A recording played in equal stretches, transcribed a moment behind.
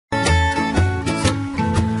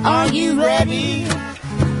you ready?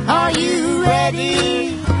 Are you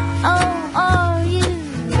ready? Oh, are you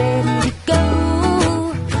ready to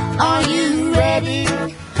go? Are you ready?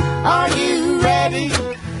 Are you ready?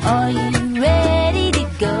 Are you ready to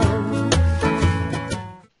go?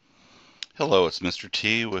 Hello, it's Mr.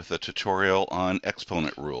 T with a tutorial on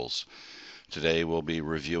exponent rules. Today we'll be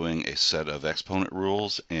reviewing a set of exponent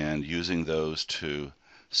rules and using those to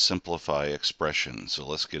simplify expressions. So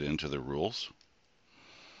let's get into the rules.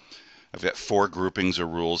 I've got 4 groupings of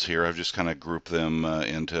rules here. I've just kind of grouped them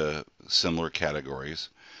into similar categories.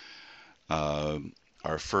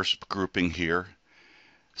 Our first grouping here,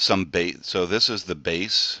 so this is the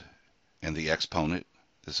base and the exponent.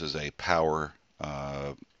 This is a power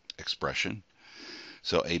expression.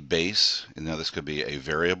 So a base, and now this could be a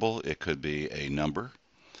variable, it could be a number.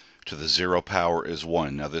 To the 0 power is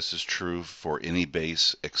 1. Now this is true for any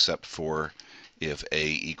base except for if a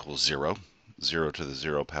equals 0. 0 to the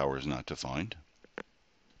 0 power is not defined.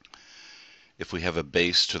 If we have a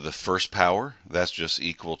base to the first power, that's just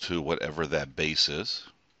equal to whatever that base is.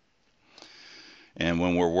 And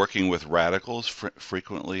when we're working with radicals,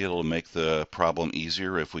 frequently it'll make the problem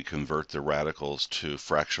easier if we convert the radicals to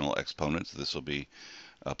fractional exponents. This will be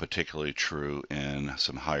particularly true in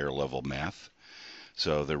some higher level math.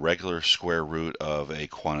 So the regular square root of a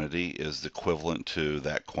quantity is equivalent to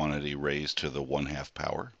that quantity raised to the 1/2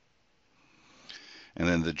 power. And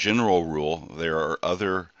then the general rule, there are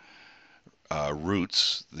other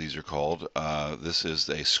roots, these are called. This is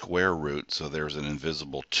a square root, so there's an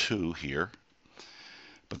invisible 2 here.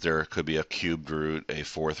 But there could be a cubed root, a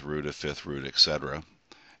 4th root, a 5th root, etc.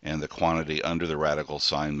 And the quantity under the radical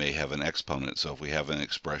sign may have an exponent. So if we have an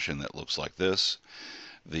expression that looks like this,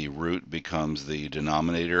 the root becomes the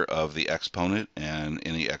denominator of the exponent, and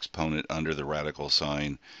any exponent under the radical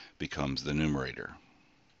sign becomes the numerator.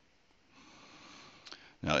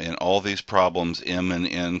 Now in all these problems, m and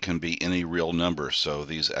n can be any real number, so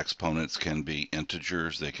these exponents can be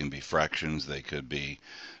integers, they can be fractions, they could be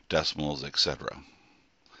decimals, etc.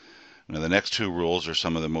 Now the next 2 rules are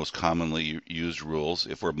some of the most commonly used rules.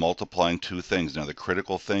 If we're multiplying 2 things, now the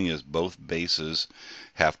critical thing is both bases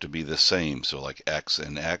have to be the same, so like x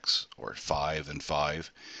and x, or 5 and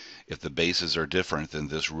 5. If the bases are different, then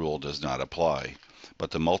this rule does not apply.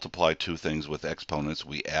 But to multiply 2 things with exponents,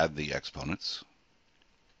 we add the exponents.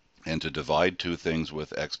 And to divide 2 things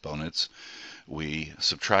with exponents, we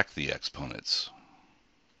subtract the exponents.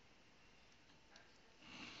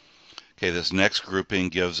 Okay, this next grouping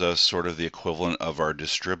gives us sort of the equivalent of our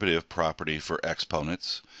distributive property for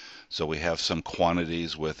exponents. So we have some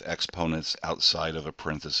quantities with exponents outside of a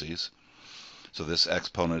parentheses. So this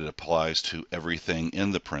exponent applies to everything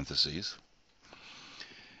in the parentheses.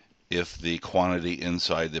 If the quantity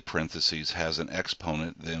inside the parentheses has an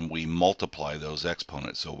exponent, then we multiply those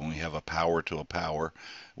exponents. So when we have a power to a power,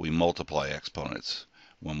 we multiply exponents.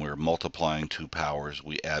 When we're multiplying 2 powers,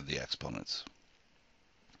 we add the exponents.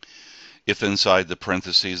 If inside the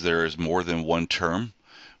parentheses there is more than one term,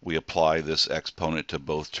 we apply this exponent to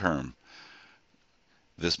both terms.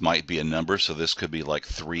 This might be a number, so this could be like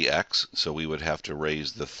 3x, so we would have to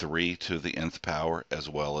raise the 3 to the nth power as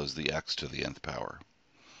well as the x to the nth power.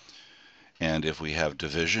 And if we have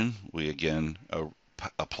division, we again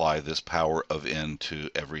apply this power of n to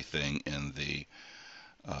everything in the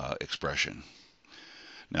expression.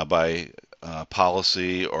 Now by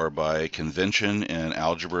policy or by convention in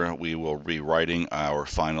algebra, we will be writing our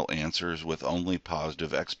final answers with only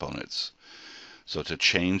positive exponents. So to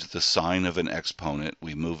change the sign of an exponent,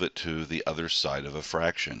 we move it to the other side of a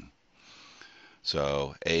fraction.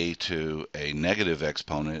 So a to a negative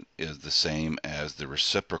exponent is the same as the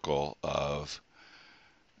reciprocal of,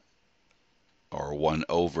 or 1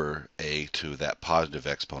 over a to that positive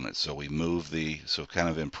exponent. So we move so kind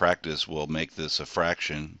of in practice, we'll make this a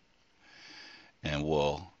fraction, and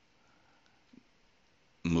we'll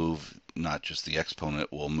move not just the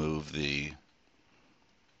exponent, we'll move the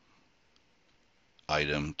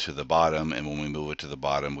item to the bottom, and when we move it to the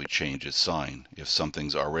bottom, we change its sign. If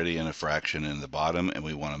something's already in a fraction in the bottom and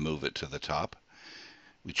we want to move it to the top,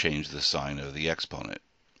 we change the sign of the exponent.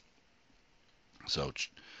 So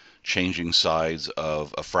changing sides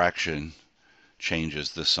of a fraction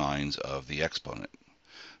changes the signs of the exponent.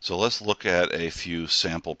 So let's look at a few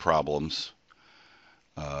sample problems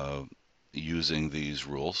using these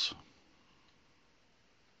rules.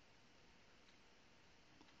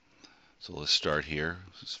 So let's start here.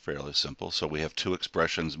 It's fairly simple. So we have 2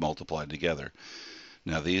 expressions multiplied together.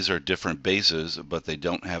 Now these are different bases, but they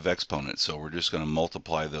don't have exponents, so we're just going to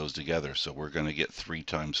multiply those together. So we're going to get 3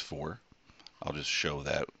 times 4. I'll just show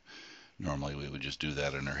that. Normally we would just do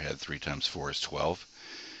that in our head. 3 times 4 is 12.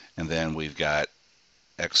 And then we've got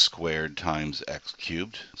x squared times x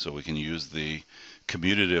cubed. So we can use the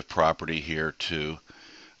commutative property here to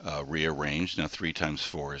rearrange. Now 3 times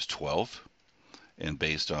 4 is 12. And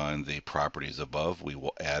based on the properties above, we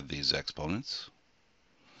will add these exponents.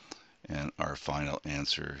 And our final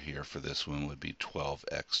answer here for this one would be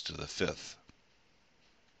 12x to the 5th.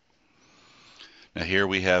 Now here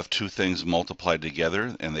we have two things multiplied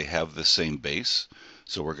together and they have the same base.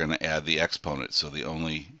 So we're going to add the exponent. So the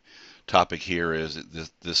only topic here is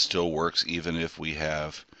this still works even if we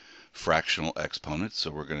have fractional exponents.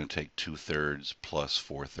 So we're going to take 2/3 plus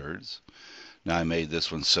 4/3. Now I made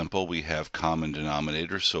this one simple. We have common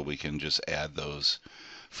denominators, so we can just add those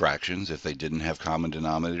fractions. If they didn't have common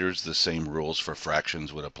denominators, the same rules for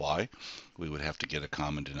fractions would apply. We would have to get a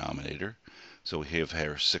common denominator. So we have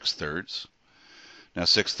here 6/3. Now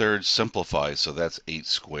 6/3 simplifies, so that's 8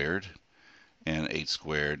 squared. And 8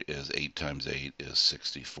 squared is 8 times 8 is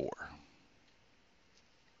 64.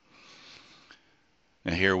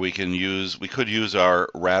 Now here we could use our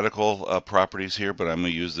radical properties here, but I'm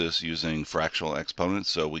going to use this using fractional exponents.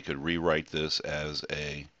 So we could rewrite this as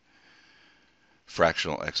a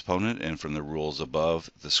fractional exponent, and from the rules above,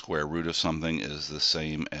 the square root of something is the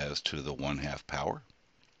same as to the 1/2 power.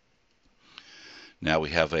 Now we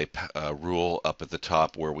have a rule up at the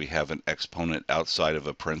top where we have an exponent outside of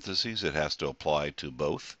a parentheses. It has to apply to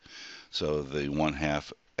both. So the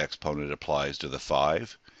 1/2 exponent applies to the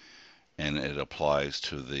 5. And it applies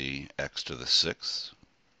to the x to the 6th.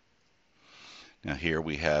 Now here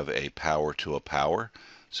we have a power to a power,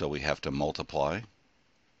 so we have to multiply.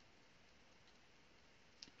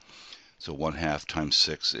 So 1/2 times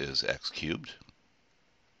 6 is x cubed.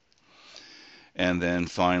 And then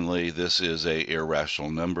finally, this is a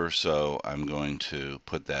irrational number, so I'm going to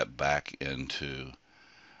put that back into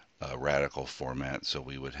radical format. So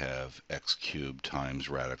we would have x cubed times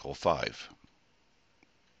radical 5.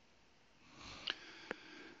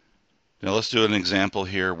 Now let's do an example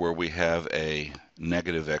here where we have a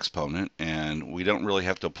negative exponent, and we don't really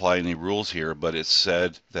have to apply any rules here, but it's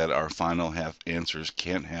said that our final half answers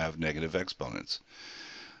can't have negative exponents.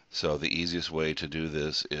 So the easiest way to do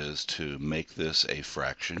this is to make this a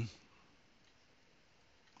fraction.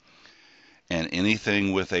 And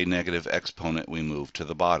anything with a negative exponent we move to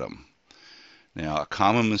the bottom. Now, a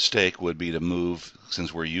common mistake would be to move,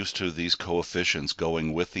 since we're used to these coefficients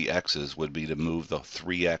going with the x's, would be to move the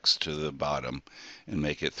 3x to the bottom and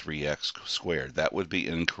make it 3x squared. That would be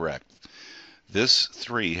incorrect. This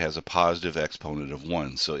 3 has a positive exponent of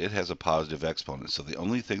 1, so it has a positive exponent. So the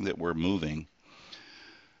only thing that we're moving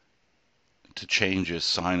to change the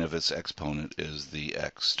sign of its exponent is the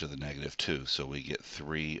x to the -2. So we get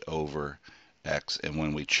 3 over x, and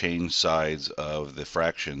when we change sides of the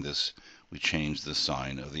fraction, we change the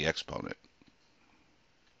sign of the exponent.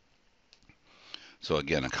 So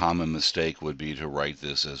again, a common mistake would be to write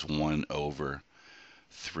this as 1 over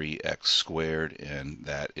 3x squared, and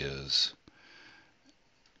that is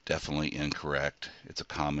definitely incorrect. It's a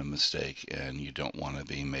common mistake, and you don't want to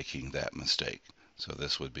be making that mistake. So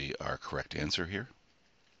this would be our correct answer here.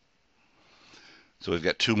 So we've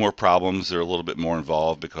got two more problems. They're a little bit more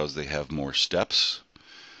involved because they have more steps.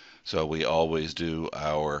 So we always do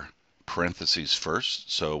our parentheses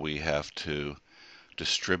first, so we have to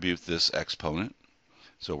distribute this exponent.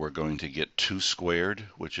 So we're going to get 2 squared,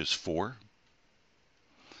 which is 4.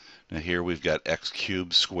 Now here we've got x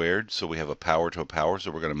cubed squared, so we have a power to a power,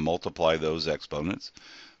 so we're going to multiply those exponents.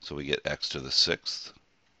 So we get x to the 6th.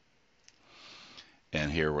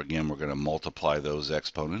 And here again we're going to multiply those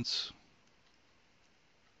exponents.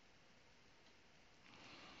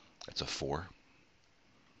 That's a 4.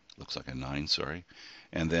 Looks like a 9, sorry.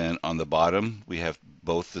 And then on the bottom, we have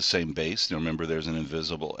both the same base. Now remember, there's an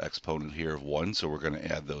invisible exponent here of 1, so we're going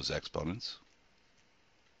to add those exponents.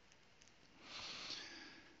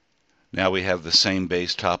 Now we have the same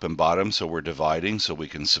base top and bottom, so we're dividing, so we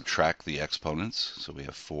can subtract the exponents. So we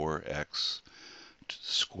have 4x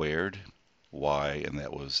squared y, and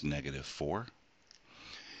that was -4.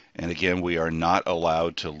 And again, we are not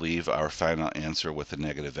allowed to leave our final answer with a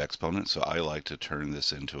negative exponent, so I like to turn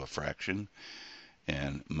this into a fraction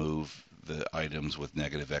and move the items with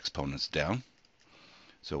negative exponents down.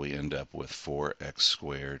 So we end up with 4x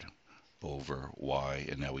squared over y,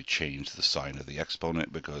 and now we change the sign of the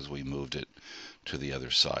exponent because we moved it to the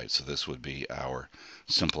other side. So this would be our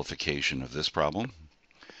simplification of this problem.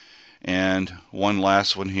 And one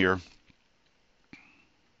last one here.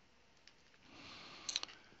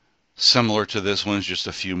 Similar to this one, is just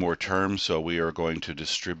a few more terms, so we are going to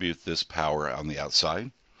distribute this power on the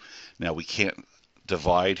outside. Now we can't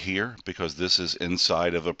divide here because this is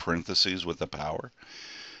inside of a parentheses with the power.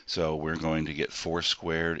 So we're going to get 4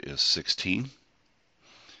 squared is 16.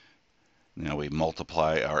 Now we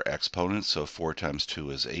multiply our exponents, so 4 times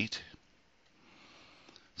 2 is 8.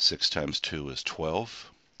 6 times 2 is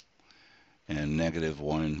 12. And negative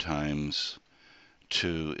 1 times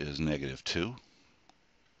 2 is negative 2.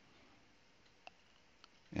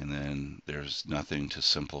 And then there's nothing to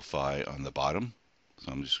simplify on the bottom.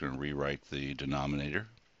 So I'm just going to rewrite the denominator.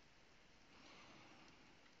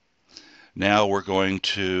 Now we're going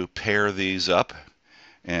to pair these up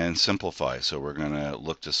and simplify. So we're going to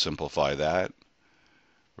look to simplify that.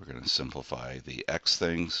 We're going to simplify the x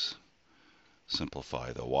things,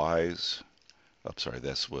 simplify the y's. Oh, sorry,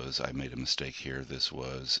 I made a mistake here. This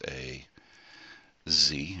was a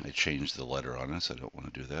z. I changed the letter on this. I don't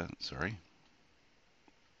want to do that. Sorry.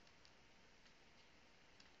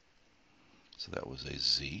 So that was a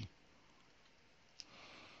z.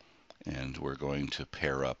 And we're going to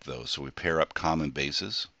pair up those. So we pair up common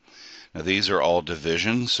bases. Now these are all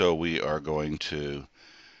division, so we are going to,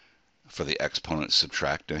 for the exponent,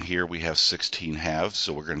 subtract. Now here we have 16 halves,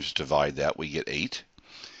 so we're going to just divide that. We get 8.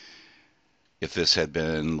 If this had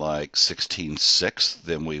been like 16/6,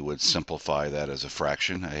 then we would simplify that as a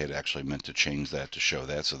fraction. I had actually meant to change that to show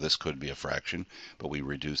that, so this could be a fraction, but we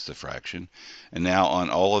reduced the fraction. And now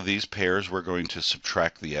on all of these pairs, we're going to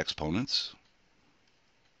subtract the exponents.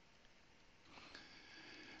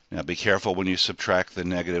 Now be careful when you subtract the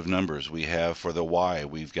negative numbers. We have for the y,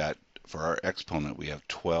 we've got, for our exponent, we have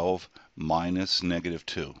 12 minus negative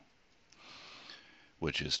 2.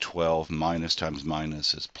 Which is 12 minus times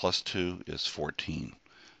minus is plus 2 is 14.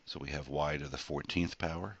 So we have y to the 14th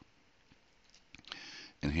power.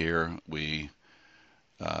 And here we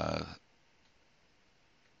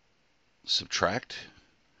subtract,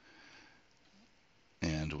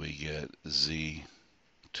 and we get z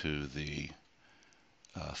to the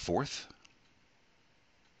 4th.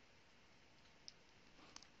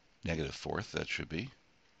 Negative 4th, that should be.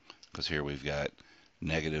 Because here we've got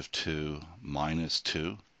negative 2 minus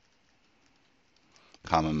 2.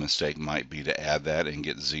 Common mistake might be to add that and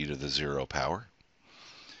get z to the 0 power.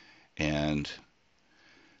 And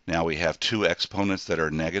now we have two exponents that are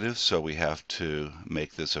negative, so we have to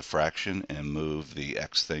make this a fraction and move the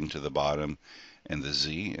x thing to the bottom and the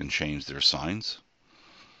z and change their signs.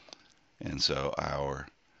 And so our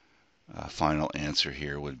final answer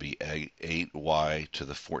here would be 8y to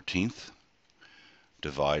the 14th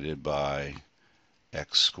divided by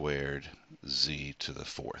x squared z to the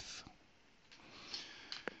 4th.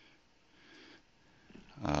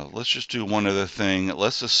 Let's just do one other thing.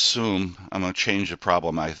 Let's assume, I'm going to change the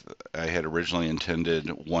problem. I had originally intended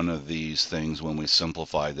one of these things when we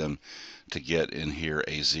simplify them to get in here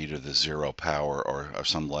a z to the 0 power or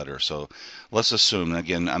some letter. So let's assume,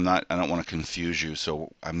 again, I don't want to confuse you,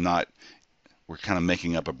 so we're kind of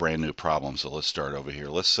making up a brand new problem. So let's start over here.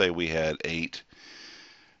 Let's say we had 8x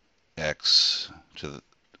to the,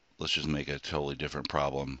 let's just make a totally different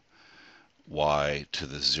problem, y to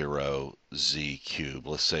the 0 z cubed.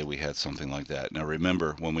 Let's say we had something like that. Now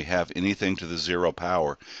remember, when we have anything to the 0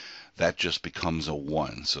 power, that just becomes a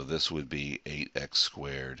 1. So this would be 8x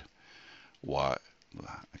squared y.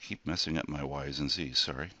 I keep messing up my y's and z's,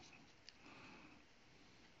 sorry.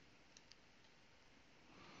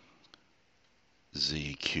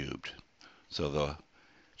 Z cubed. So the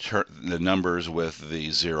numbers with the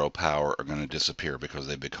 0 power are going to disappear because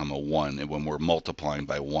they become a 1. And when we're multiplying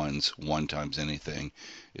by ones, 1 times anything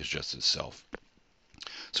is just itself.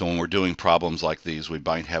 So when we're doing problems like these, we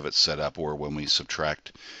might have it set up where when we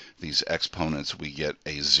subtract these exponents, we get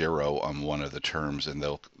a 0 on one of the terms and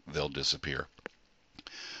they'll disappear.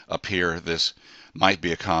 Up here, this might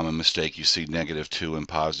be a common mistake. You see negative 2 and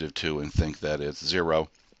positive 2 and think that it's 0.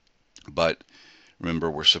 But remember,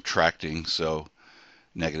 we're subtracting, so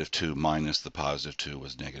negative 2 minus the positive 2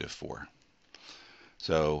 was negative 4.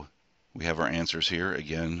 So we have our answers here.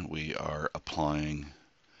 Again, we are applying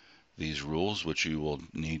these rules, which you will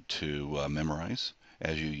need to memorize.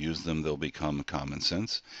 As you use them, they'll become common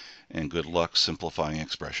sense. And good luck simplifying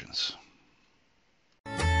expressions.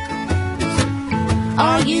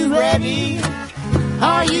 Are you ready?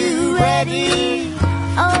 Are you ready?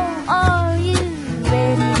 Oh, are you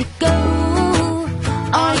ready to go?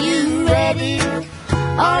 Are you ready?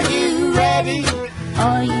 Are you ready?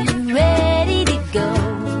 Are you